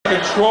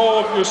control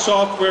of your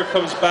software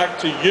comes back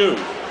to you.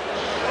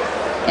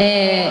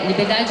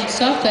 Liberdade de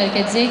software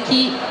quer dizer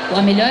que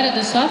a melhora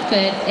do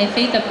software é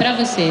feita para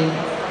você.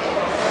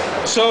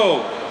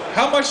 So,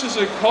 how much does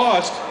it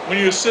cost when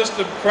your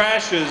system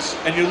crashes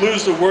and you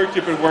lose the work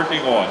you've been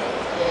working on?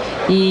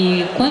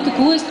 E quanto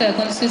custa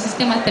quando o seu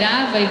sistema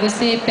trava e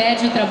você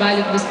perde o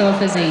trabalho que você estava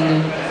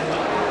fazendo?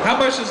 How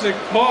much does it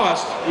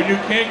cost when you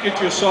can't get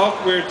your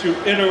software to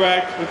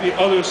interact with the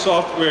other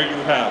software you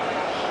have?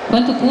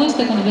 Quanto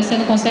custa quando você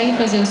não consegue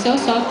fazer o seu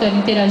software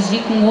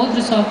interagir com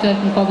outro software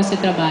com o qual você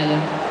trabalha?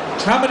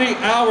 How many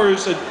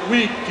hours a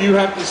week do you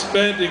have to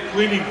spend in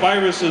cleaning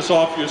viruses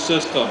off your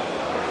system?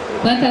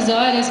 Quantas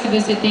horas que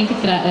você tem que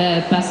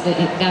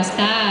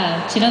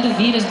gastar tirando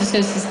vírus do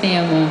seu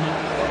sistema?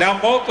 Now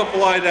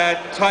multiply that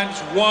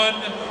times 1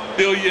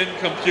 billion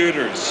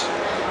computers.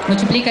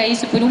 Multiplica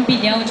isso por 1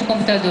 bilhão de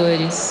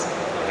computadores.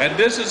 And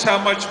this is how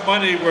much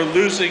money we're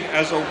losing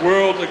as a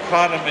world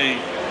economy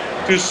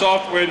to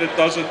software that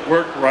doesn't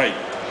work right.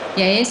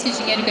 E é esse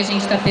dinheiro que a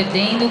gente está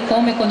perdendo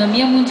como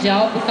economia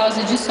mundial por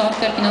causa de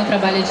software que não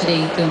trabalha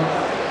direito.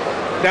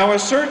 Now a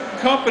certain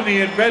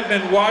company in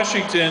Redmond,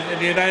 Washington, in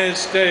the United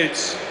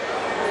States,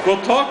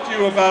 will talk to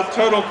you about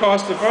total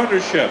cost of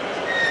ownership.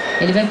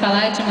 Ele vai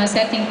falar de uma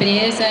certa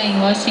empresa em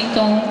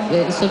Washington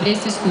sobre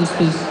esses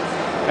custos.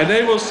 And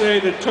they will say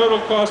the total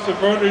cost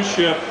of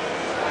ownership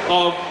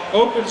of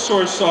open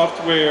source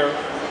software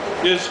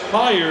is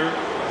higher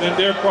than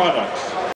their products.